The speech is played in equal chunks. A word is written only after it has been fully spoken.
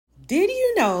Did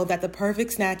you know that the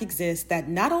perfect snack exists that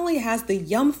not only has the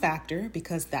yum factor,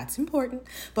 because that's important,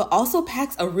 but also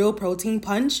packs a real protein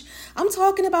punch? I'm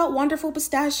talking about Wonderful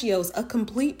Pistachios, a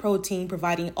complete protein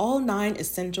providing all 9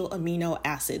 essential amino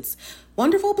acids.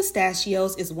 Wonderful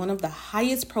Pistachios is one of the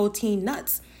highest protein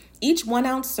nuts. Each 1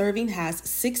 ounce serving has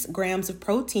 6 grams of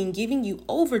protein, giving you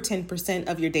over 10%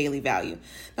 of your daily value.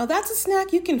 Now that's a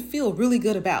snack you can feel really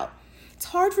good about. It's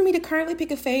hard for me to currently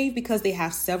pick a fave because they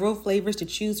have several flavors to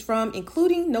choose from,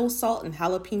 including no salt and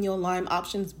jalapeno lime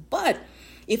options. But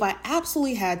if I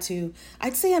absolutely had to,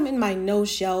 I'd say I'm in my no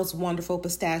shells Wonderful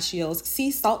Pistachios sea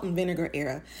salt and vinegar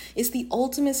era. It's the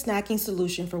ultimate snacking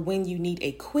solution for when you need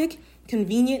a quick,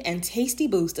 convenient, and tasty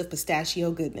boost of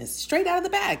pistachio goodness straight out of the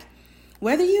bag.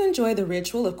 Whether you enjoy the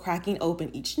ritual of cracking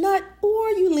open each nut or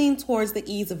you lean towards the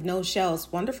ease of no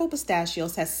shells, Wonderful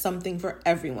Pistachios has something for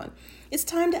everyone. It's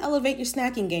time to elevate your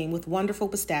snacking game with Wonderful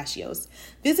Pistachios.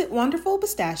 Visit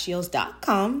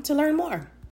wonderfulpistachios.com to learn more.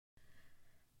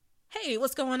 Hey,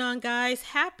 what's going on, guys?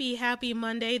 Happy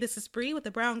Monday. This is Bree with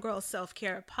the Brown Girl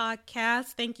Self-Care Podcast.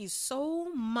 Thank you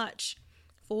so much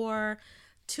for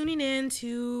tuning in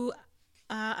to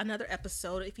another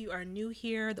episode. If you are new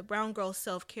here, the Brown Girl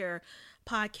Self-Care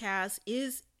Podcast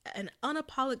is an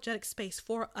unapologetic space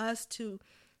for us to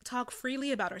talk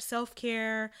freely about our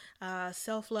self-care,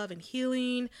 self-love, and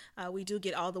healing. We do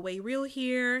get all the way real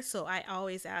here, so I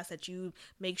always ask that you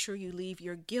make sure you leave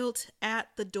your guilt at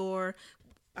the door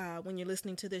when you're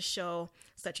listening to this show,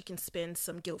 so that you can spend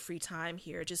some guilt-free time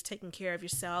here, just taking care of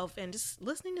yourself and just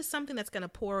listening to something that's going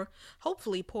to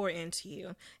hopefully pour into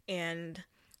you and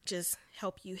just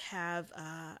help you have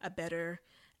a better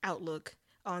outlook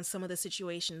on some of the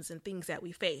situations and things that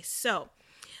we face. So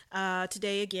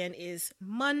today again is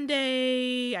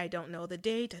Monday. I don't know the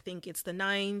date. I think it's the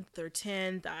 9th or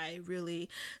 10th.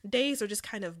 Days are just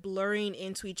kind of blurring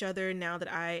into each other now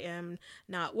that I am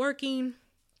not working.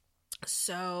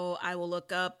 So I will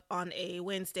look up on a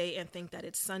Wednesday and think that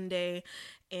it's Sunday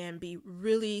and be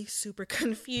really super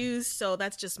confused. So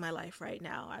that's just my life right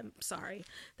now. I'm sorry.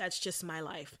 That's just my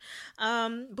life.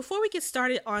 Before we get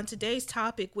started on today's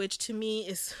topic, which to me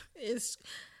is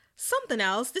something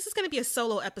else, this is going to be a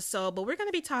solo episode, but we're going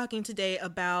to be talking today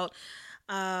about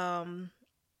having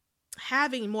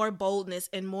more boldness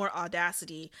and more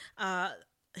audacity.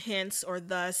 Hence, or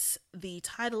thus, the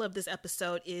title of this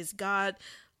episode is God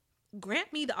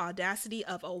Grant Me the Audacity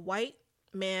of a White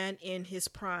Man in His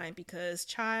Prime, because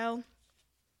child,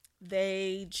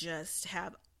 they just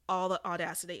have all the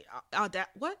audacity.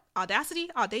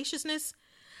 Audaciousness?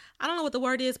 I don't know what the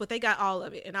word is, but they got all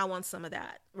of it, and I want some of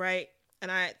that, right? And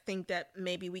I think that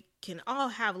maybe we can all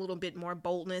have a little bit more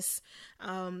boldness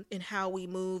in how we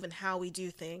move and how we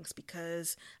do things,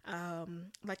 because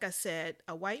like I said,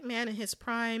 a white man in his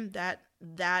prime, that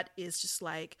is just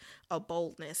like a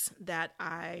boldness that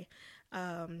I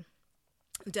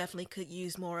definitely could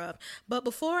use more of. But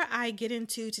before I get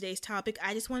into today's topic,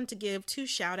 I just wanted to give 2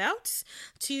 shout outs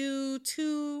to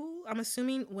 2, I'm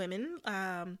assuming women,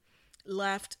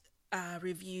 left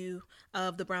review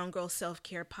of the Brown Girl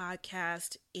Self-Care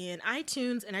Podcast in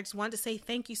iTunes, and I just wanted to say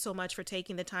thank you so much for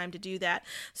taking the time to do that.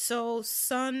 So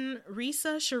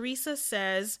Sharisa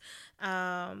says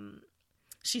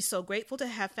she's so grateful to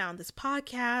have found this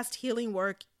podcast. Healing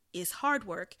work is hard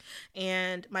work,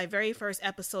 and my very first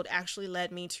episode actually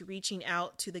led me to reaching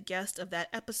out to the guest of that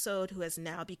episode, who has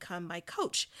now become my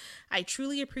coach. I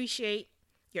truly appreciate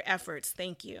your efforts.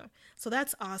 Thank you. So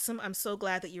that's awesome. I'm so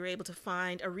glad that you're able to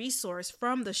find a resource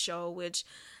from the show, which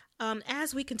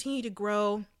as we continue to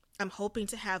grow, I'm hoping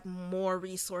to have more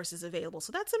resources available.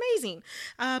 So that's amazing.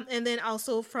 And then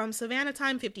also from Savannah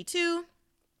Time 52,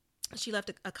 she left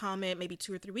a comment maybe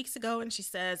 2 or 3 weeks ago, and she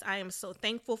says, I am so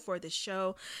thankful for this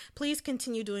show. Please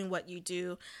continue doing what you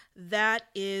do. That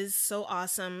is so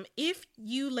awesome. If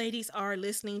you ladies are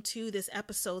listening to this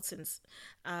episode, since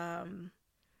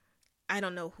I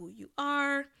don't know who you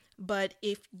are, but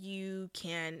if you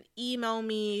can email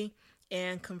me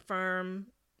and confirm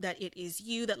that it is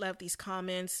you that left these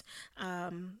comments,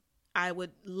 I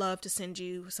would love to send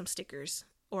you some stickers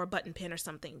or a button pin or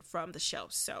something from the show.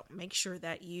 So make sure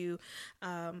that you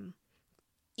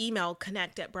email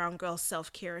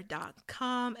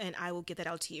connect@browngirlselfcare.com, and I will get that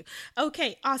out to you.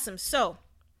 Okay, awesome. So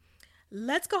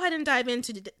let's go ahead and dive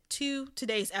into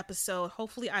today's episode.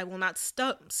 Hopefully I will not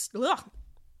stutter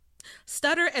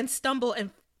and stumble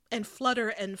and flutter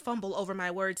and fumble over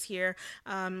my words here.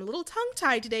 I'm a little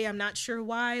tongue-tied today. I'm not sure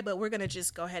why, but we're going to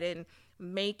just go ahead and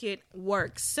make it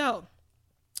work. So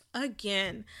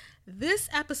again, This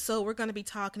episode, we're going to be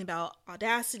talking about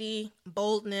audacity,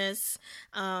 boldness,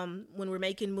 when we're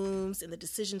making moves and the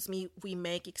decisions we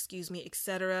make,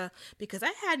 etc. Because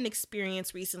I had an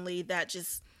experience recently that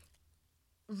just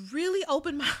really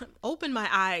opened my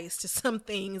eyes to some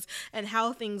things and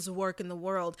how things work in the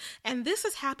world. And this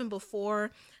has happened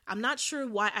before. I'm not sure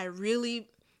why I really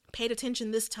paid attention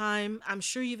this time. I'm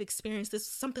sure you've experienced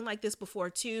something like this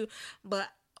before too. But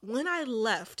when I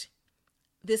left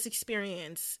this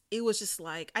experience, it was just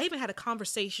like, I even had a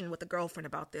conversation with a girlfriend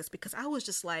about this because I was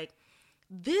just like,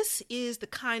 this is the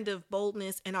kind of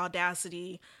boldness and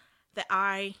audacity that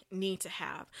I need to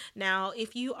have. Now,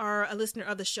 if you are a listener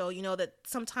of the show, you know that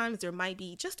sometimes there might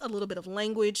be just a little bit of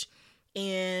language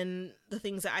in the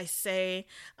things that I say.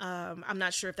 I'm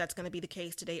not sure if that's going to be the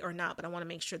case today or not, but I want to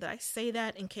make sure that I say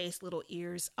that in case little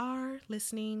ears are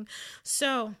listening.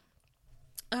 So,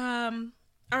 all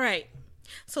right.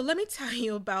 So let me tell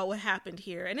you about what happened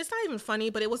here. And it's not even funny,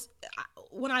 but it was,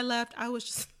 when I left, I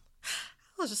was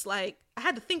just like, I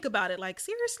had to think about it. Like,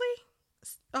 seriously?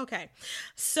 Okay.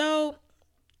 So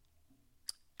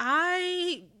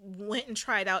I went and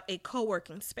tried out a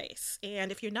co-working space.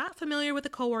 And if you're not familiar with a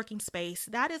co-working space,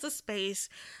 that is a space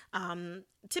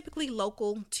typically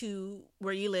local to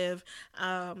where you live,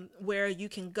 where you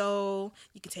can go,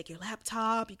 you can take your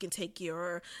laptop, you can take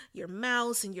your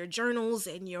mouse and your journals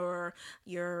and your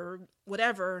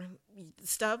whatever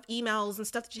stuff, emails and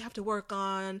stuff that you have to work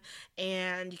on,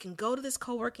 and you can go to this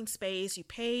co-working space, you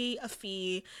pay a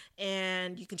fee,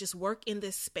 and you can just work in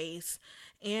this space.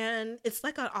 And it's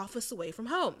like an office away from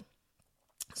home.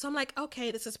 So I'm like,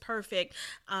 okay, this is perfect.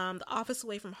 The office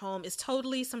away from home is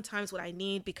totally sometimes what I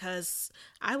need, because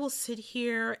I will sit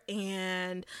here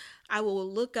and I will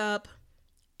look up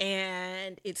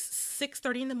and it's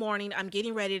 6:30 in the morning. I'm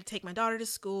getting ready to take my daughter to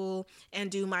school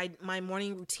and do my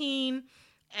morning routine.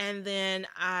 And then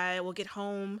I will get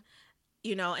home,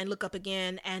 and look up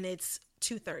again, and it's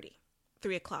 2:30.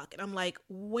 3 o'clock. And I'm like,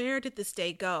 where did this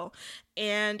day go?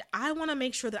 And I want to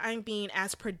make sure that I'm being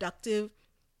as productive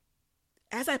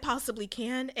as I possibly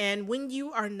can. And when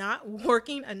you are not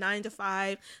working a 9 to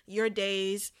 5, your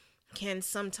days can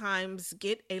sometimes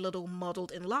get a little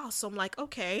muddled and lost. So I'm like,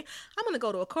 okay, I'm going to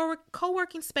go to a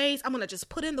co-working space. I'm going to just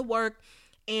put in the work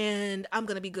and I'm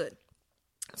going to be good.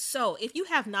 So if you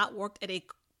have not worked at a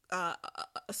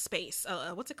space,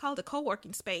 what's it called? A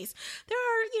co-working space. There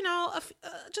are,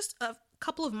 just a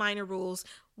couple of minor rules.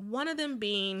 One of them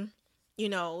being,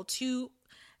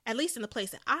 at least in the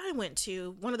place that I went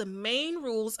to, one of the main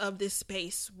rules of this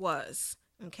space was,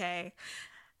 okay,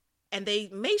 and they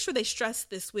made sure they stressed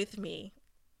this with me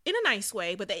in a nice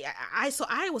way, but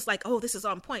I was like, oh, this is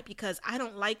on point, because I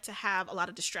don't like to have a lot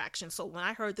of distractions. So when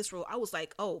I heard this rule, I was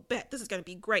like, oh, bet this is going to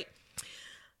be great.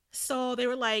 So they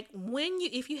were like,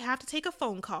 if you have to take a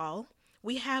phone call,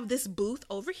 we have this booth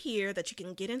over here that you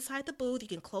can get inside the booth. You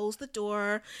can close the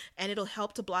door and it'll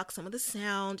help to block some of the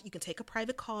sound. You can take a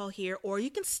private call here, or you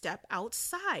can step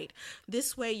outside.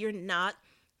 This way you're not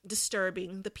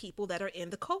disturbing the people that are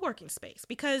in the co-working space.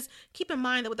 Because keep in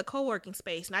mind that with the co-working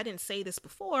space, and I didn't say this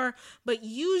before, but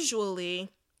usually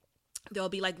there'll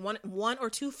be like one or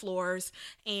two floors,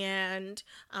 and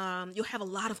you'll have a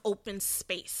lot of open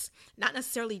space, not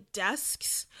necessarily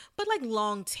desks, but like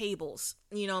long tables,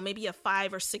 maybe a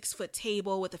 5 or 6 foot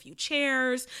table with a few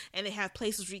chairs, and they have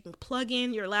places where you can plug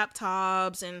in your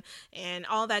laptops and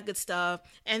all that good stuff.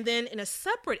 And then in a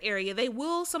separate area, they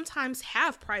will sometimes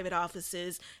have private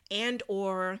offices and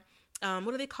or what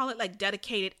do they call it? Like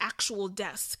dedicated actual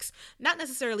desks, not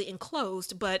necessarily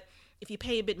enclosed, but if you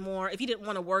pay a bit more, if you didn't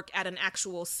want to work at an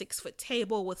actual 6 foot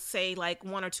table with, say, like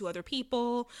 1 or 2 other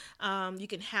people, you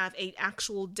can have an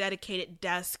actual dedicated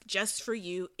desk just for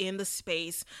you in the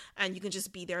space, and you can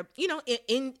just be there,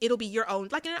 it'll be your own,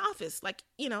 like in an office, like,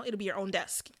 it'll be your own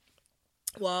desk.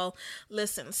 Well,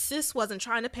 listen, sis wasn't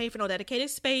trying to pay for no dedicated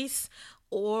space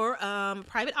or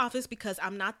private office, because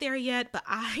I'm not there yet, but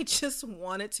I just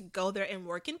wanted to go there and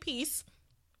work in peace.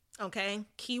 Okay,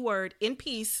 keyword, in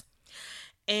peace.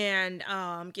 And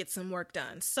get some work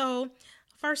done. So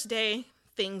first day,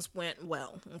 things went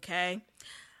well, okay?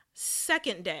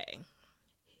 Second day,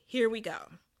 here we go.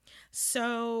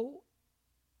 So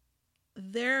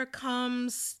there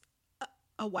comes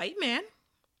a white man.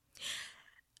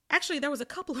 Actually, there was a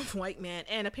couple of white men,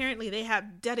 and apparently they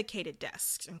have dedicated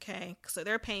desks, okay? So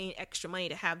they're paying extra money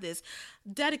to have this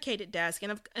dedicated desk.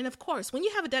 And of course, when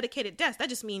you have a dedicated desk, that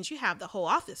just means you have the whole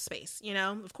office space,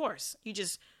 Of course, you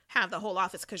just have the whole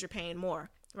office because you're paying more,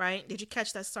 right? Did you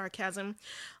catch that sarcasm?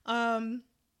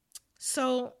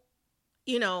 So,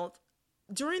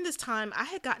 during this time, I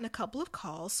had gotten a couple of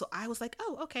calls. So I was like,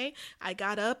 oh, okay. I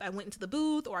got up, I went into the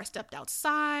booth, or I stepped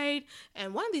outside.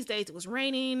 And one of these days it was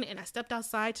raining and I stepped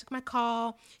outside, took my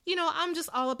call. I'm just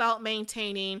all about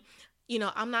maintaining.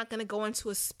 I'm not going to go into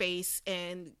a space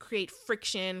and create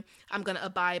friction. I'm going to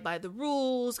abide by the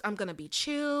rules. I'm going to be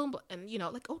chill and,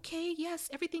 like, okay, yes,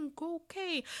 everything go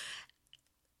okay.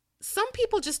 Some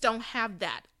people just don't have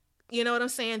that. You know what I'm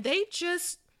saying? They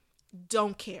just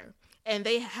don't care. And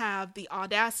they have the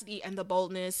audacity and the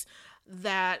boldness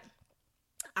that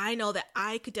I know that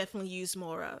I could definitely use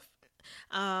more of.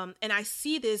 And I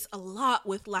see this a lot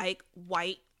with like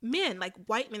white men,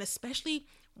 especially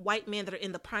white men that are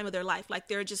in the prime of their life. Like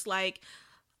they're just like,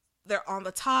 they're on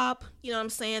the top, you know what I'm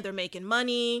saying? They're making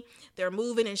money, they're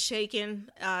moving and shaking.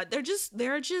 They're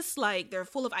just like, they're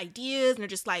full of ideas and they're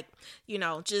just like,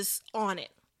 just on it.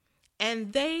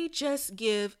 And they just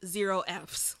give 0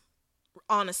 Fs,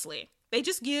 honestly. They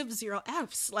just give 0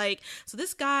 Fs. Like, so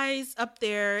this guy's up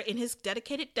there in his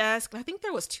dedicated desk. And I think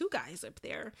there was 2 guys up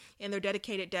there in their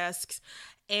dedicated desks.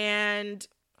 And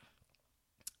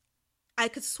I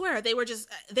could swear they weren't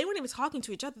even talking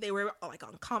to each other. They were like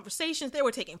on conversations. They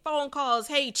were taking phone calls.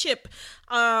 Hey, Chip,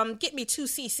 get me 2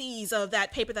 cc's of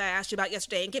that paper that I asked you about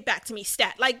yesterday and get back to me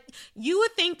stat. Like, you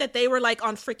would think that they were like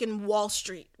on freaking Wall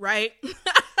Street, right?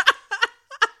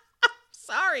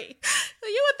 Sorry.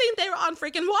 You would think they were on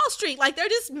freaking Wall Street. Like, they're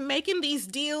just making these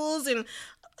deals and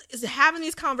having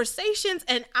these conversations.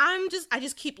 And I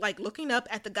just keep like looking up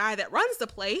at the guy that runs the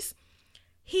place.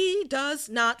 He does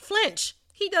not flinch.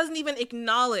 He doesn't even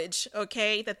acknowledge,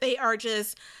 okay, that they are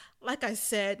just, like I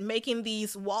said, making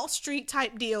these Wall Street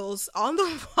type deals on the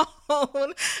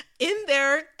phone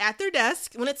at their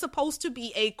desk when it's supposed to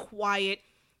be a quiet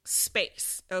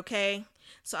space, okay?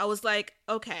 So I was like,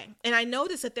 okay. And I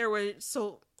noticed that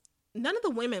none of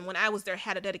the women when I was there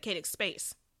had a dedicated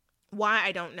space. Why,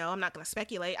 I don't know. I'm not going to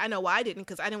speculate. I know why I didn't,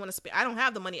 because I didn't want to I don't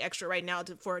have the money extra right now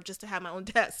just to have my own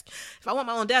desk. If I want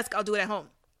my own desk, I'll do it at home.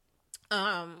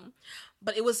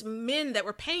 But it was men that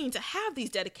were paying to have these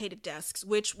dedicated desks,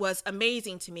 which was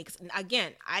amazing to me. Because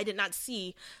again, I did not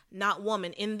see not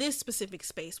woman in this specific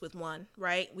space with one,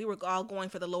 right? We were all going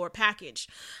for the lower package.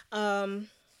 So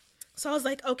I was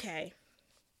like, okay,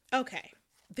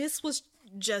 this was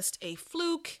just a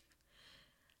fluke.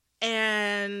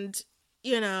 And,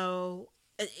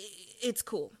 it's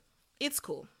cool.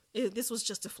 This was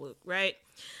just a fluke, right?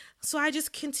 So I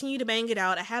just continued to bang it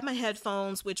out. I had my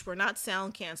headphones, which were not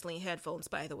sound canceling headphones,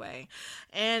 by the way.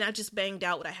 And I just banged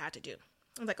out what I had to do.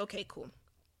 I was like, okay, cool.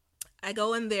 I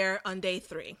go in there on day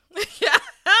 3.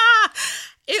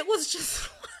 It was just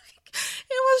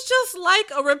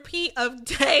like a repeat of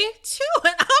day 2.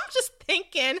 And I'm just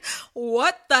thinking,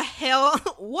 what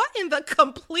in the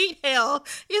complete hell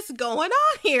is going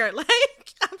on here? Like,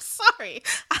 I'm sorry.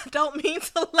 I don't mean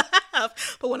to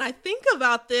laugh. But when I think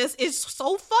about this, it's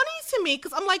so funny to me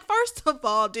because I'm like, first of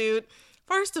all, dude,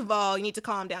 you need to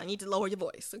calm down. You need to lower your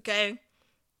voice, okay?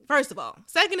 First of all.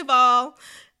 Second of all,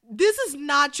 this is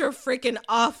not your freaking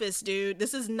office, dude.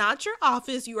 This is not your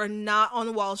office. You are not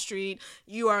on Wall Street.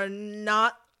 You are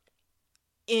not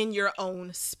in your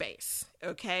own space,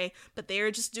 okay? But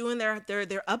they're just doing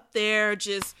they're up there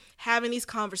just having these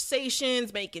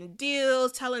conversations, making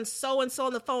deals, telling so-and-so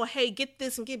on the phone, hey, get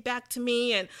this and get back to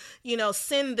me and,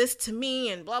 send this to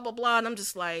me and blah, blah, blah. And I'm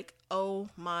just like, oh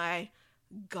my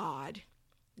God.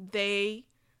 They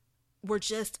were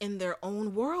just in their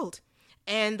own world.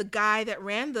 And the guy that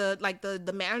ran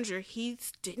the manager, he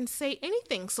didn't say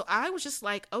anything. So I was just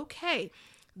like, okay,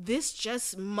 this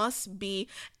just must be.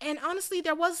 And honestly,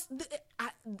 I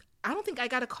don't think I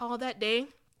got a call that day,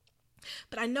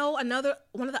 but I know one of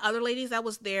the other ladies that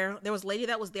was there was a lady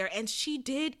that was there, and she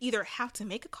did either have to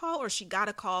make a call or she got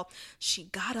a call. She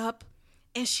got up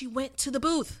and she went to the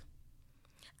booth.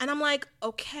 And I'm like,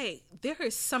 okay, there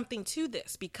is something to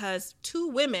this, because 2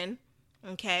 women,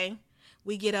 okay,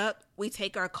 we get up, we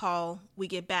take our call, we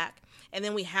get back. And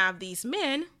then we have these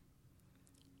men,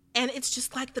 and it's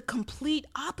just like the complete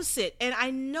opposite. And I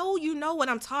know you know what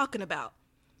I'm talking about,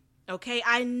 okay?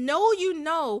 I know you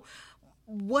know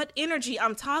what energy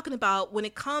I'm talking about when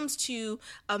it comes to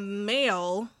a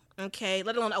male, okay,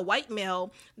 let alone a white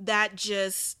male, that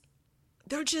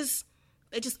they just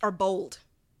are bold.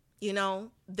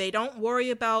 They don't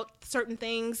worry about certain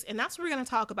things. And that's what we're going to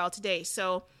talk about today.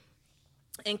 So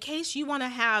in case you want to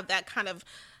have that kind of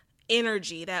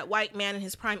energy, that white man in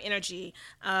his prime energy,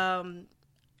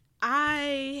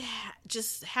 I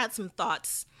just had some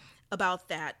thoughts about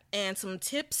that and some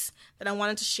tips that I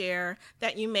wanted to share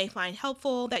that you may find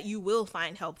helpful, that you will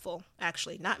find helpful.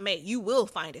 Actually, not may, you will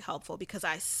find it helpful because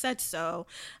I said so.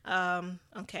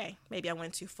 Okay, maybe I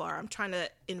went too far. I'm trying to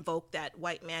invoke that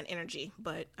white man energy,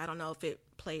 but I don't know if it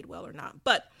played well or not.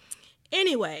 But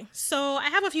anyway, so I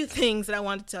have a few things that I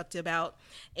wanted to talk to you about,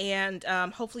 and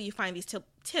hopefully you find these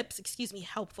tips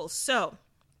helpful. So,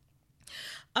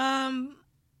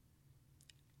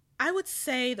 I would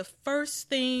say the first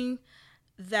thing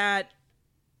that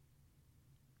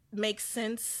makes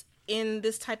sense in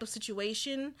this type of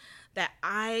situation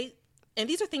and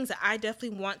these are things that I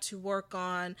definitely want to work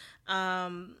on.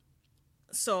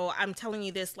 So I'm telling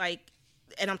you this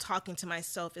and I'm talking to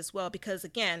myself as well, because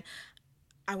again,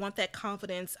 I want that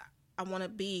confidence. I want to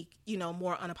be,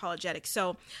 more unapologetic.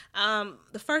 So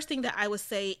the first thing that I would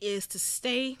say is to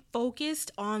stay focused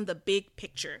on the big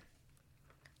picture.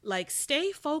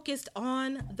 Stay focused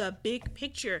on the big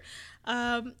picture.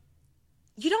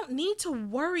 You don't need to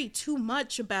worry too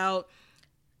much about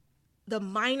the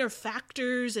minor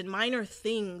factors and minor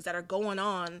things that are going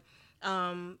on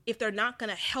if they're not going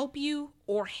to help you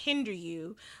or hinder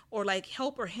you, or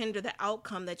help or hinder the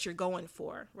outcome that you're going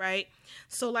for, right?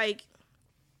 So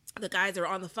the guys that are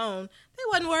on the phone, they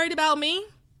wasn't worried about me.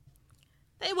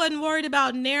 They wasn't worried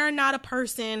about not a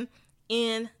person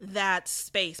in that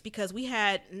space, because we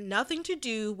had nothing to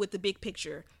do with the big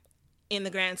picture in the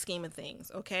grand scheme of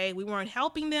things. Okay. We weren't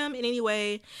helping them in any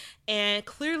way. And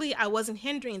clearly I wasn't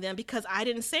hindering them because I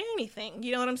didn't say anything.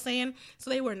 You know what I'm saying? So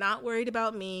they were not worried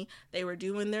about me. They were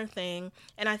doing their thing.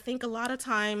 And I think a lot of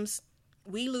times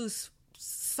we lose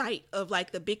sight of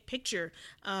the big picture,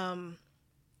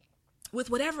 with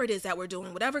whatever it is that we're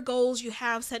doing, whatever goals you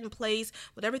have set in place,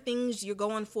 whatever things you're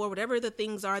going for, whatever the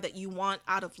things are that you want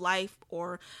out of life,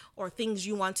 or things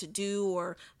you want to do,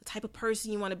 or the type of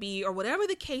person you want to be, or whatever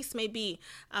the case may be.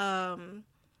 I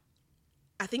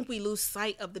think we lose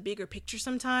sight of the bigger picture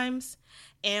sometimes,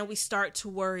 and we start to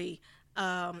worry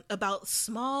about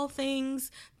small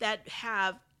things that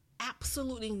have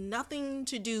absolutely nothing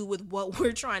to do with what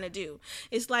we're trying to do.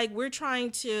 It's we're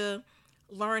trying to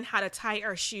learn how to tie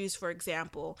our shoes, for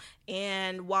example.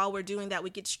 And while we're doing that, we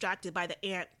get distracted by the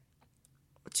ant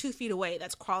 2 feet away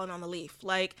that's crawling on the leaf.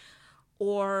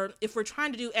 Or if we're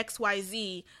trying to do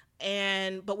XYZ,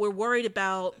 but we're worried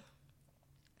about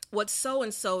what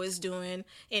so-and-so is doing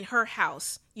in her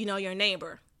house, your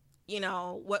neighbor,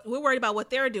 what we're worried about what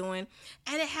they're doing.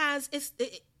 And it has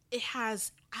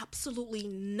absolutely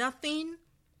nothing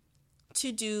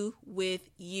to do with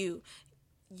you.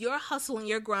 Your hustle and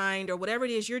your grind, or whatever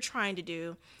it is you're trying to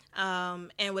do,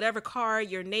 and whatever car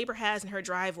your neighbor has in her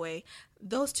driveway,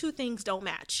 those two things don't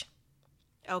match.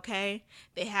 Okay?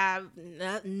 They have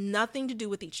nothing to do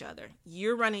with each other.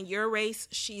 You're running your race.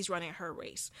 She's running her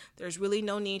race. There's really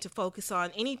no need to focus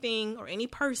on anything or any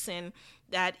person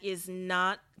that is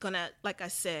not gonna, like I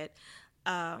said,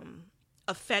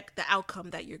 affect the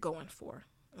outcome that you're going for.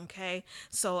 Okay?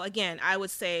 So again, I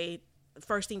would say the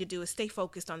first thing to do is stay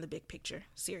focused on the big picture.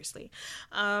 Seriously.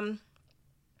 Second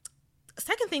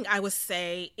thing I would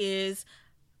say is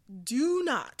do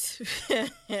not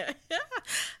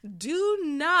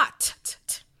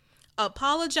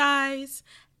apologize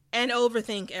and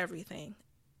overthink everything.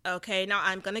 Okay. Now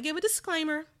I'm going to give a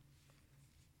disclaimer,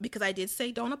 because I did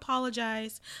say don't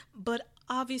apologize, but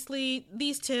obviously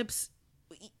these tips,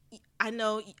 I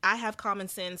know I have common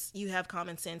sense. You have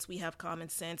common sense. We have common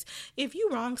sense. If you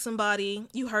wrong somebody,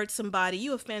 you hurt somebody,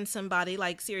 you offend somebody,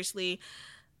 seriously,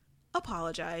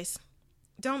 apologize.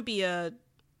 Don't be I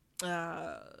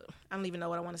don't even know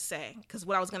what I want to say, because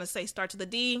what I was going to say starts with a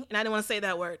D, and I didn't want to say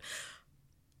that word.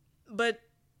 But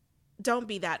don't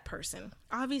be that person.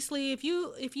 Obviously, if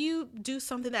you do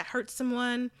something that hurts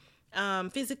someone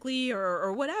physically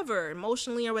or whatever,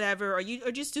 emotionally or whatever,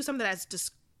 or just do something that's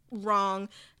just wrong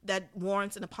that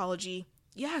warrants an apology,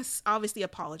 yes, obviously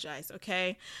apologize.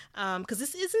 Okay.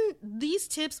 Because these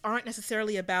tips aren't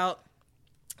necessarily about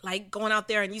going out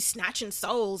there and you snatching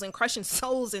souls and crushing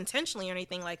souls intentionally or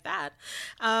anything like that.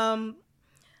 But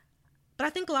I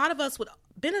think a lot of us would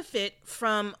benefit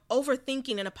from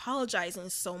overthinking and apologizing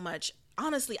so much.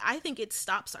 Honestly, I think it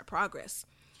stops our progress.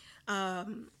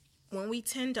 When we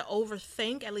tend to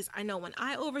overthink, at least I know when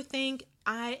I overthink,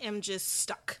 I am just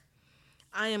stuck.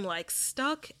 I am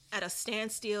stuck at a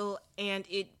standstill, and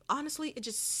it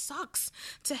just sucks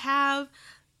to have.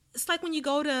 It's like when you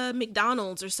go to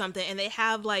McDonald's or something and they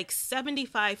have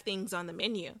 75 things on the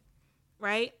menu,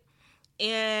 right?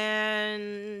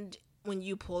 And when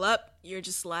you pull up, you're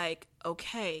just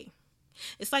okay.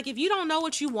 It's if you don't know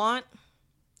what you want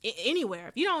anywhere,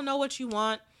 if you don't know what you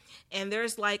want, and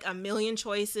there's like a million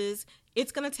choices,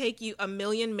 it's going to take you a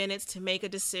million minutes to make a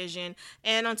decision.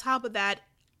 And on top of that,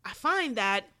 I find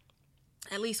that,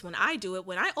 at least when I do it,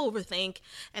 when I overthink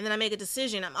and then I make a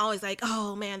decision, I'm always like,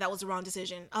 oh man, that was the wrong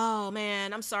decision. Oh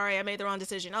man, I'm sorry, I made the wrong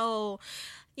decision. Oh,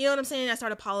 you know what I'm saying? I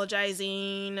start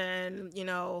apologizing and,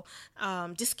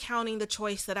 discounting the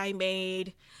choice that I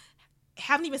made.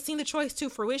 Haven't even seen the choice to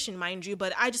fruition, mind you,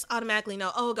 but I just automatically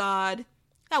know, oh God,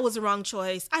 that was the wrong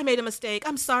choice. I made a mistake.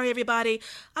 I'm sorry, everybody.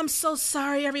 I'm so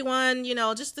sorry, everyone.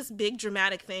 Just this big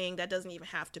dramatic thing that doesn't even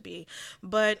have to be.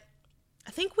 But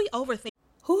I think we overthink.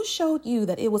 Who showed you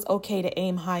that it was okay to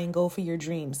aim high and go for your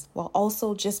dreams while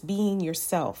also just being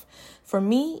yourself? For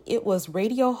me, it was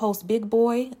radio host Big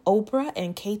Boy, Oprah,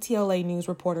 and KTLA news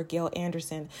reporter Gail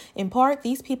Anderson. In part,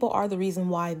 these people are the reason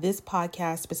why this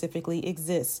podcast specifically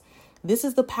exists. This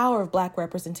is the power of Black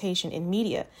representation in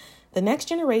media. The next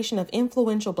generation of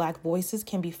influential Black voices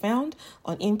can be found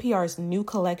on NPR's new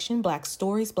collection, Black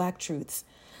Stories, Black Truths.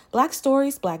 Black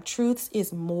Stories, Black Truths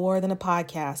is more than a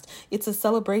podcast. It's a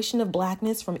celebration of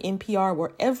Blackness from NPR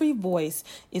where every voice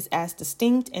is as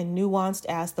distinct and nuanced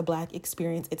as the Black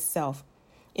experience itself.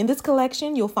 In this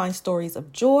collection, you'll find stories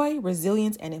of joy,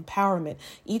 resilience, and empowerment.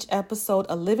 Each episode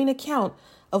a living account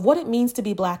of what it means to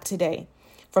be Black today.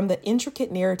 From the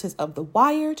intricate narratives of The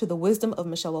Wire to the wisdom of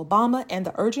Michelle Obama and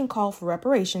the urgent call for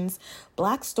reparations,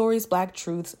 Black Stories, Black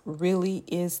Truths really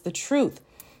is the truth.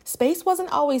 Space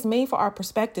wasn't always made for our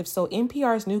perspective, so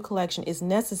NPR's new collection is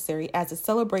necessary as it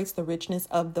celebrates the richness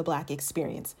of the Black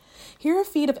experience. Here are a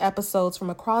feed of episodes from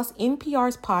across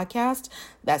NPR's podcast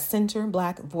that center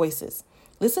Black voices.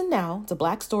 Listen now to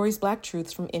Black Stories, Black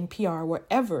Truths from NPR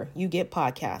wherever you get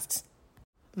podcasts.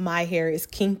 My hair is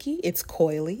kinky, it's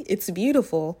coily, it's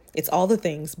beautiful, it's all the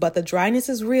things, but the dryness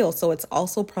is real, so it's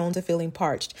also prone to feeling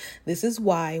parched. This is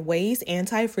why Ouai's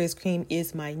Anti-Frizz Cream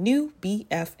is my new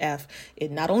BFF.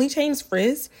 It not only changes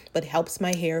frizz, but helps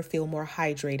my hair feel more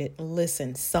hydrated.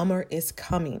 Listen, summer is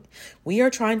coming. We are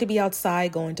trying to be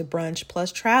outside, going to brunch,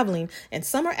 plus traveling, and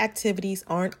summer activities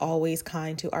aren't always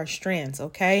kind to our strands,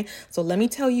 okay? So let me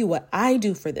tell you what I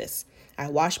do for this. I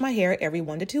wash my hair every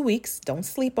 1 to 2 weeks. Don't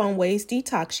sleep on Ouai's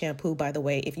Detox Shampoo, by the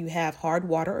way, if you have hard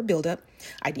water or buildup.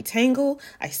 I detangle,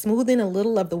 I smooth in a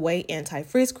little of the Ouai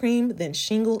Anti-Frizz Cream, then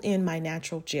shingle in my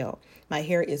natural gel. My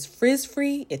hair is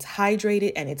frizz-free, it's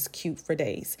hydrated, and it's cute for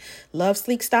days. Love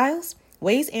sleek styles?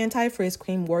 Ouai's Anti-Frizz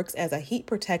Cream works as a heat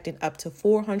protectant up to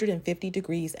 450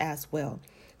 degrees as well.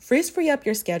 Frizz-free up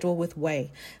your schedule with Ouai.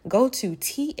 Go to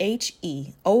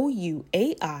THEOUAI.com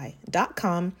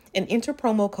and enter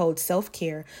promo code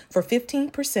SELFCARE for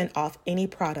 15% off any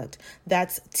product.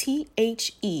 That's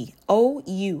THEOUAI.com,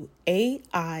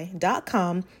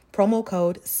 promo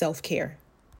code SELFCARE.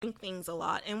 Things a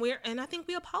lot, and I think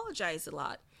we apologize a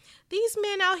lot. These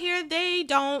men out here, they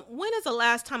don't. When is the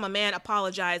last time a man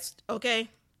apologized?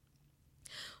 Okay.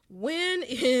 When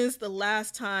is the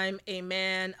last time a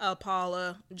man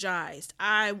apologized?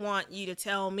 I want you to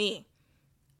tell me.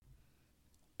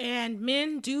 And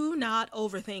men do not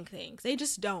overthink things. They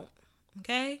just don't.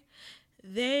 Okay?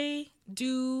 They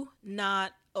do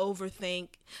not overthink.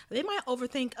 They might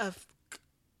overthink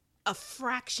a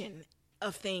fraction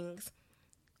of things.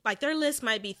 Like their list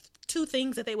might be 2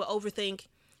 things that they would overthink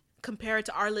compared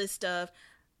to our list of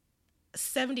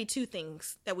 72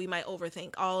 things that we might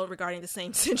overthink, all regarding the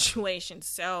same situation.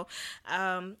 So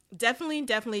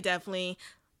definitely,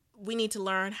 we need to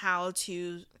learn how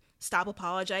to stop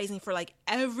apologizing for like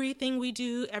everything we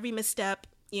do, every misstep,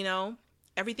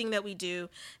 everything that we do,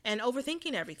 and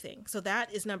overthinking everything. So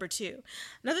that is number 2.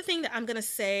 Another thing that I'm going to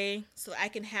say so I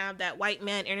can have that white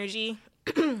man energy,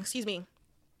 excuse me,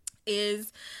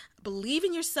 is believe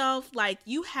in yourself like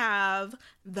you have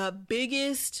the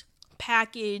biggest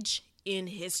package in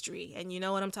history. And you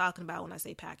know what I'm talking about when I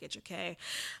say package, okay?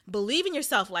 Believe in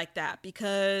yourself like that,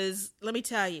 because let me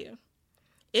tell you,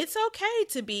 it's okay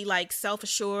to be like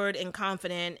self-assured and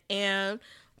confident and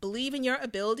believe in your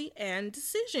ability and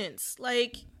decisions.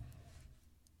 Like,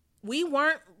 we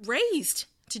weren't raised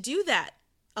to do that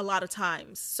a lot of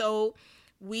times. So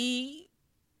we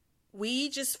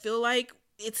just feel like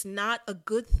it's not a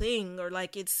good thing, or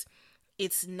like it's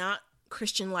not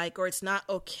Christian-like, or it's not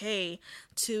okay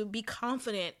to be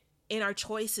confident in our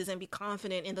choices and be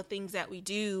confident in the things that we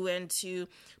do, and to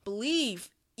believe,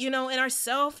 in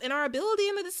ourselves and our ability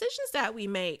and the decisions that we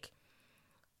make,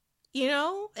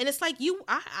 and it's like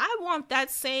I want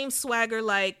that same swagger,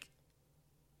 like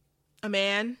a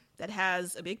man that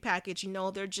has a big package.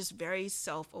 They're just very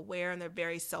self-aware and they're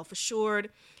very self-assured,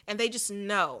 and they just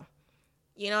know.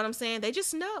 You know what I'm saying? They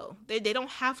just know. They don't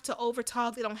have to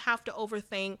overtalk. They don't have to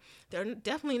overthink. They're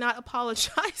definitely not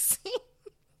apologizing.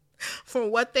 for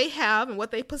what they have and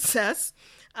what they possess.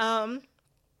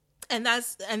 And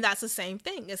that's the same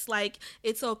thing. It's like,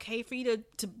 it's okay for you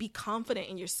to be confident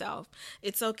in yourself.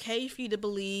 It's okay for you to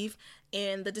believe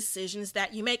in the decisions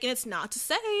that you make. And it's not to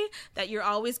say that you're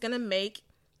always going to make,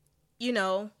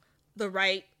 the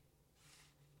right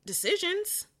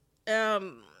decisions.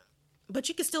 But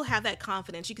you can still have that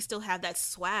confidence. You can still have that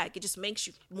swag. It just makes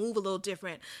you move a little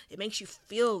different. It makes you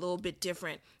feel a little bit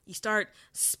different. You start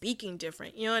speaking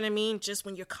different. You know what I mean? Just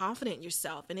when you're confident in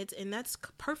yourself, and that's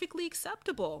perfectly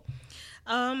acceptable.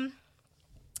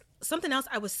 Something else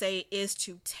I would say is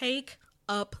to take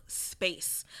up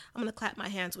space. I'm gonna clap my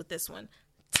hands with this one.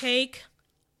 Take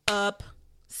up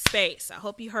space. I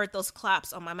hope you heard those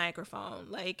claps on my microphone.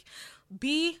 Like,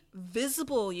 be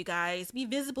visible, you guys. Be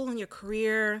visible in your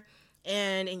career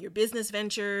and in your business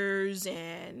ventures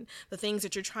and the things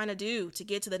that you're trying to do to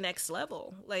get to the next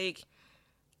level. Like,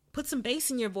 put some bass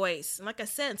in your voice. And like I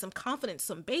said, some confidence,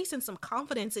 some bass and some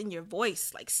confidence in your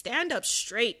voice. Like, stand up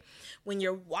straight when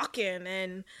you're walking.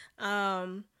 And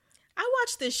I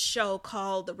watch this show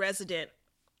called The Resident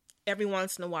every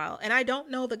once in a while. And I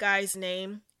don't know the guy's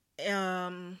name. I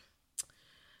don't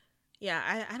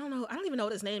know. I don't even know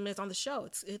what his name is on the show.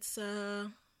 It's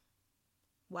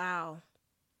wow.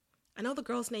 I know the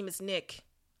girl's name is Nick,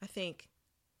 I think.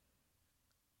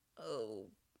 Oh,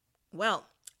 well,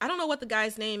 I don't know what the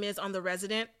guy's name is on The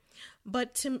Resident,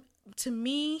 but to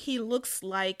me, he looks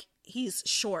like he's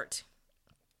short.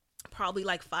 Probably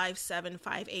like 5'7",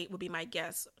 5'8" would be my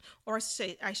guess. Or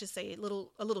I should say a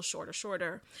little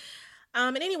shorter.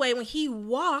 And anyway, when he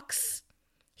walks,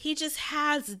 he just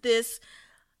has this,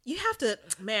 you have to,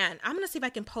 man, I'm going to see if I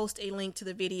can post a link to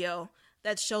the video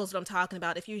that shows what I'm talking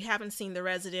about. If you haven't seen The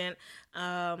Resident,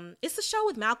 it's a show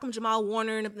with Malcolm Jamal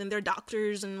Warner and their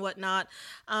doctors and whatnot.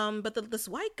 But this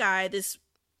white guy, this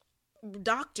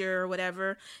doctor or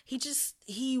whatever,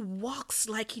 he walks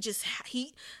like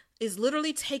he is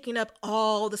literally taking up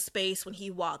all the space when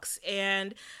he walks.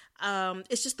 And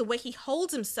it's just the way he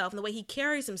holds himself and the way he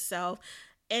carries himself.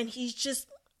 And he's just,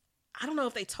 I don't know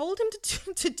if they told him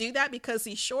to do that because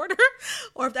he's shorter,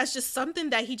 or if that's just something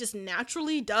that he just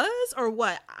naturally does, or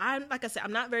what. Like I said,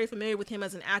 I'm not very familiar with him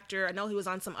as an actor. I know he was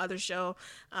on some other show,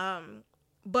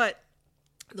 but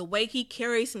the way he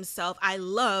carries himself, I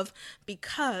love,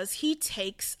 because he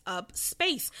takes up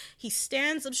space. He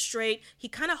stands up straight. He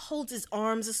kind of holds his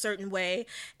arms a certain way,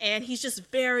 and he's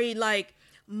just very like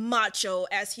macho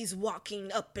as he's walking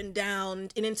up and down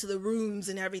and into the rooms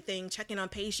and everything, checking on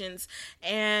patients.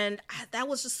 And that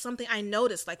was just something I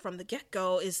noticed, like, from the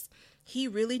get-go, is he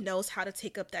really knows how to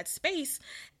take up that space.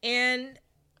 And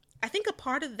I think a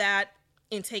part of that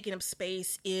in taking up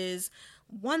space is,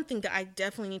 one thing that I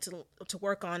definitely need to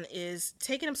work on is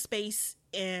taking up space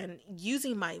and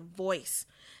using my voice.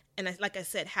 And like I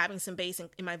said, having some bass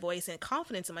in my voice and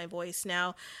confidence in my voice.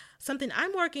 Now, something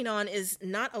I'm working on is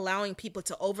not allowing people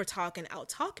to overtalk and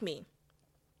outtalk me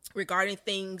regarding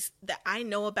things that I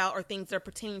know about, or things that are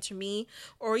pertaining to me,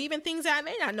 or even things that I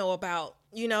may not know about,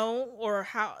 or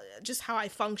how I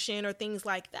function, or things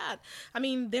like that. I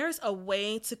mean, there's a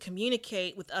way to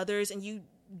communicate with others, and you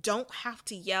don't have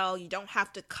to yell, you don't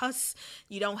have to cuss,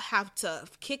 you don't have to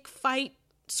kick, fight,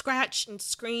 scratch and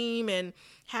scream and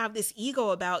have this ego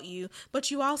about you, but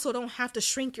you also don't have to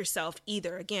shrink yourself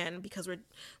either, again, because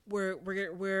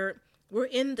we're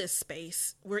in this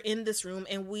space, we're in this room,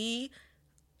 and we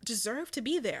deserve to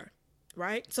be there,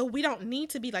 right? So we don't need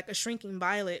to be like a shrinking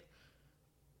violet,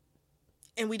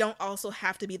 and we don't also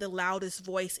have to be the loudest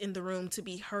voice in the room to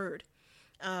be heard.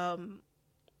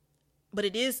 But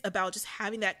it is about just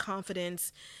having that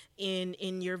confidence in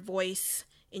your voice,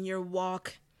 in your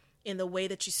walk, in the way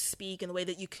that you speak, in the way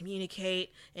that you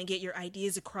communicate and get your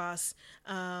ideas across,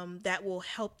 that will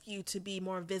help you to be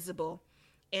more visible.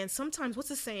 And sometimes, what's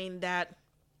the saying, that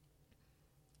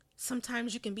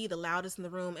sometimes you can be the loudest in the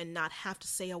room and not have to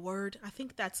say a word? I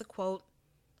think that's a quote.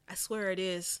 I swear it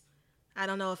is. I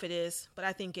don't know if it is, but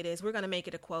I think it is. We're going to make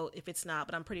it a quote if it's not,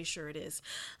 but I'm pretty sure it is.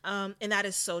 And that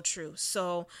is so true.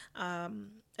 So,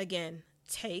 again,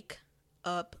 take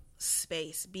up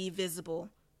space, be visible.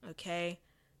 Okay.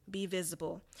 Be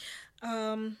visible.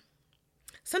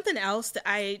 Something else that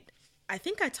I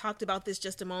think I talked about this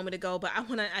just a moment ago, but I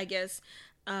want to, I guess,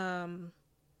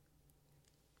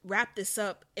 wrap this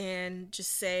up and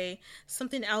just say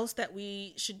something else that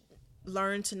we should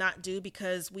learn to not do,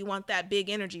 because we want that big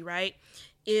energy, right?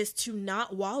 Is to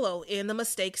not wallow in the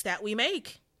mistakes that we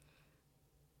make.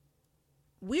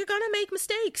 We're going to make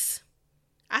mistakes.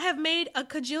 I have made a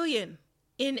cajillion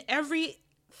in every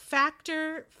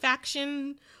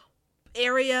faction,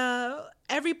 area,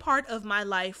 every part of my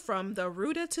life, from the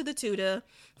rooter to the tutor,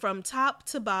 from top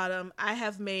to bottom, I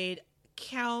have made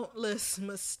countless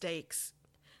mistakes.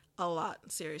 A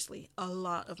lot, seriously, a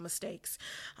lot of mistakes.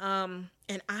 And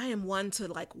I am one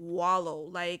to wallow.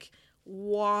 Like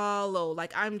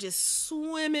I'm just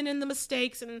swimming in the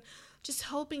mistakes and just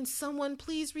hoping someone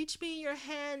please reach me your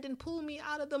hand and pull me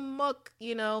out of the muck,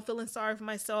 feeling sorry for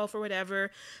myself or whatever.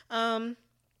 Guys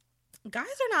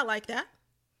are not like that.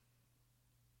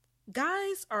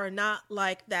 Guys are not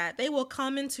like that. They will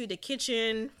come into the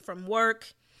kitchen from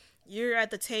work. You're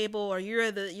at the table or you're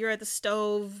at the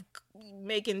stove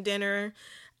making dinner.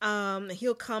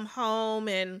 He'll come home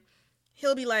and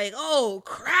he'll be like, "Oh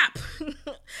crap,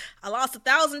 I lost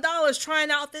 $1,000 trying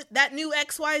out that new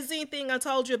XYZ thing I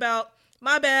told you about.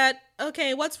 My bad.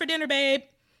 Okay, what's for dinner, babe?"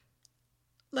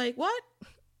 Like, what?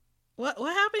 What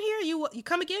happened here? You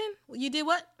come again? You did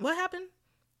what? What happened?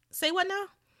 Say what now?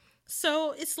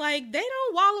 So it's like they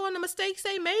don't wallow in the mistakes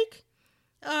they make.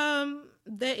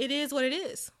 That it is what it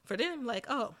is for them. Like,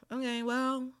 oh, okay,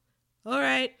 well, all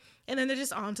right. And then they're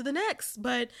just on to the next.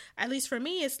 But at least for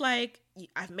me, it's like,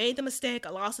 I've made the mistake.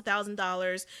 I lost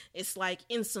 $1,000. It's like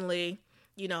instantly,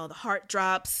 the heart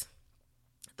drops,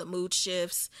 the mood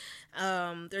shifts.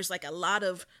 There's like a lot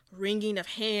of wringing of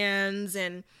hands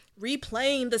and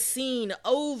replaying the scene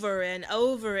over and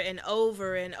over and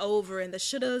over and over, and the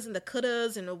shouldas and the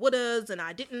couldas and the wouldas and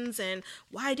I didn't and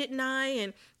why didn't I,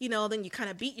 and then you kind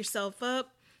of beat yourself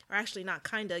up, or actually not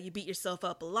kinda, you beat yourself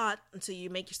up a lot until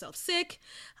you make yourself sick.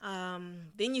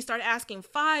 Then you start asking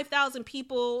 5,000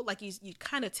 people, like you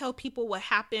kind of tell people what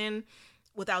happened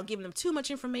without giving them too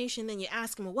much information. Then you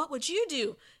ask them, well, what would you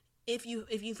do if you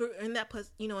were in that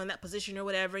in that position or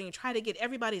whatever, and you try to get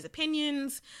everybody's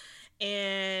opinions.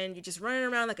 And you're just running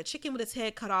around like a chicken with its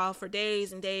head cut off for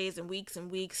days and days and weeks,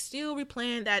 still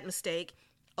replaying that mistake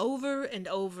over and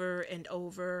over and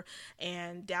over,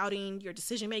 and doubting your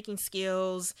decision-making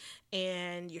skills.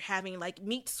 And you're having like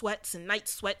meat sweats and night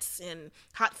sweats and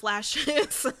hot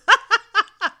flashes.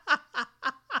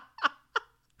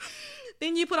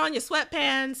 Then you put on your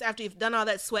sweatpants after you've done all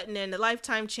that sweating in the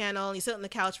Lifetime channel, and you sit on the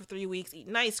couch for 3 weeks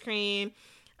eating ice cream.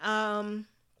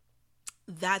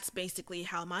 That's basically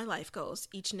how my life goes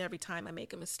each and every time I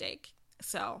make a mistake.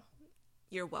 So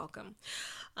you're welcome.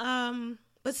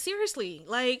 But seriously,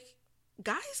 like,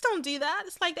 guys don't do that.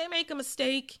 It's like they make a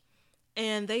mistake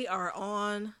and they are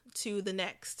on to the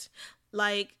next.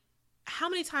 Like, how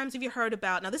many times have you heard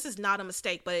about, now this is not a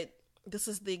mistake, but this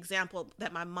is the example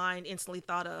that my mind instantly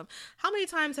thought of. How many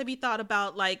times have you thought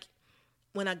about, like,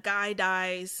 when a guy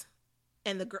dies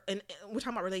and we're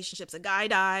talking about relationships, a guy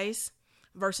dies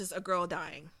versus a girl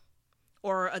dying,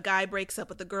 or a guy breaks up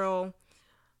with a girl,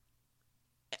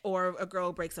 or a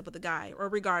girl breaks up with a guy, or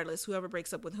regardless, whoever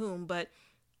breaks up with whom. But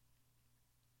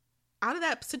out of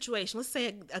that situation, let's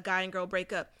say a guy and girl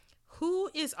break up,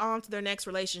 who is on to their next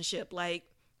relationship like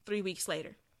 3 weeks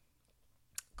later?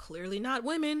 Clearly not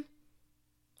women,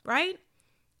 right?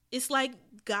 It's like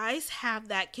guys have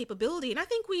that capability, and I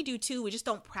think we do too. We just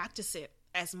don't practice it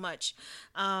as much.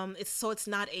 It's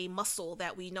not a muscle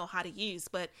that we know how to use.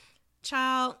 But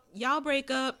child, y'all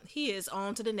break up, he is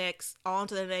on to the next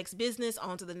business,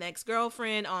 on to the next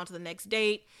girlfriend, on to the next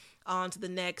date, on to the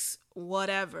next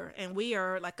whatever. And we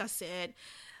are, like I said,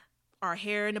 our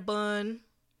hair in a bun,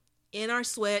 in our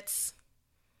sweats,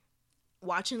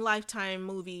 watching Lifetime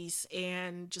movies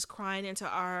and just crying into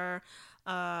our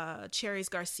Cherries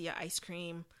Garcia ice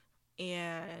cream.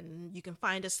 And you can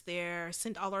find us there,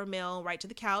 send all our mail right to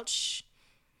the couch.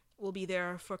 We'll be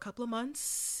there for a couple of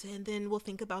months, and then we'll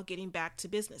think about getting back to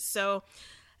business. So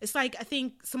it's like, I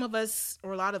think some of us,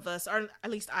 or a lot of us, or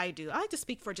at least I do, I like to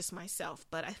speak for just myself,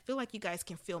 but I feel like you guys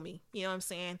can feel me. You know what I'm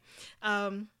saying?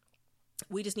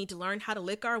 We just need to learn how to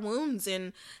lick our wounds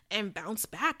and bounce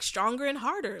back stronger and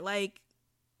harder. Like,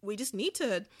 we just need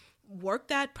to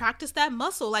practice that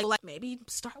muscle. Like maybe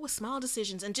start with small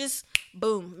decisions and just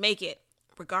boom, make it.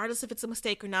 Regardless if it's a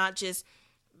mistake or not, just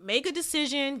make a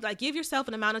decision. Like, give yourself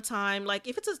an amount of time. Like,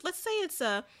 if let's say it's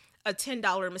a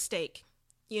 $10 mistake,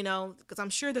 because I'm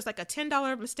sure there's like a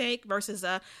 $10 mistake versus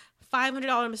a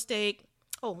 $500 mistake.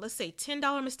 Oh, let's say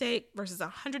 $10 mistake versus a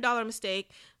 $100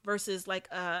 mistake versus like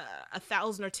a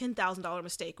 $1,000 or $10,000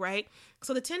 mistake, right?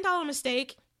 So the $10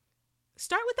 mistake,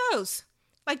 start with those.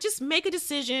 Like, just make a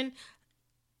decision,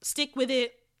 stick with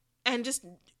it, and just,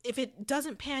 if it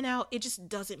doesn't pan out, it just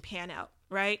doesn't pan out,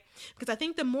 right? Because I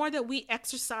think the more that we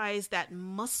exercise that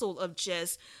muscle of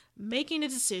just making a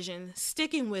decision,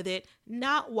 sticking with it,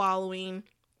 not wallowing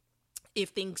if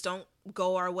things don't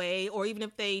go our way, or even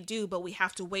if they do, but we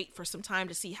have to wait for some time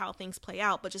to see how things play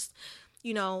out. But just,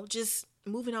 just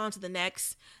moving on to the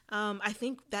next, I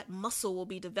think that muscle will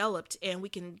be developed and we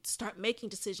can start making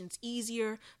decisions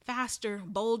easier, faster,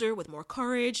 bolder, with more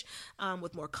courage,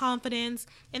 with more confidence.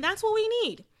 And that's what we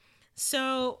need.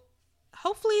 So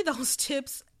hopefully those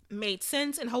tips made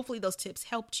sense and hopefully those tips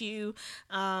helped you.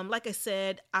 Like I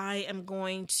said, I am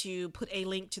going to put a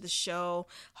link to the show.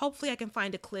 Hopefully I can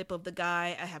find a clip of the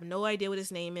guy. I have no idea what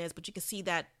his name is, but you can see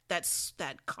that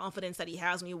confidence that he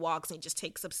has when he walks and he just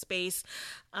takes up space.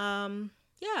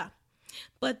 Yeah.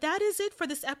 But that is it for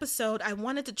this episode. I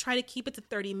wanted to try to keep it to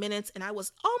 30 minutes and I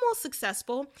was almost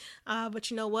successful. But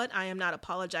you know what? I am not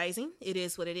apologizing. It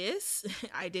is what it is.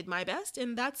 I did my best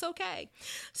and that's okay.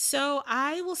 So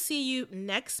I will see you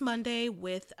next Monday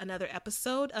with another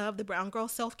episode of the Brown Girl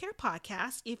Self-Care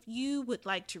Podcast. If you would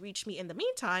like to reach me in the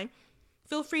meantime,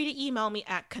 feel free to email me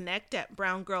at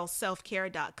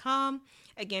connect@browngirlselfcare.com.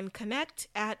 Again,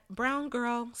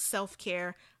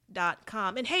 connect@browngirlselfcare.com.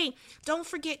 And hey, don't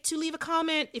forget to leave a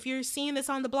comment if you're seeing this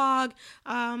on the blog.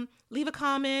 Leave a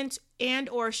comment and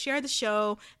or share the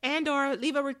show and or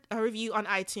leave a review on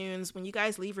iTunes. When you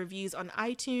guys leave reviews on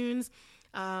iTunes,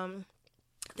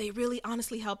 they really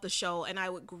honestly help the show, and I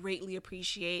would greatly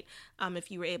appreciate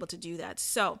if you were able to do that.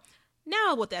 So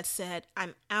now with that said,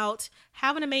 I'm out.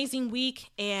 Have an amazing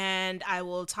week, and I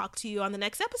will talk to you on the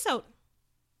next episode.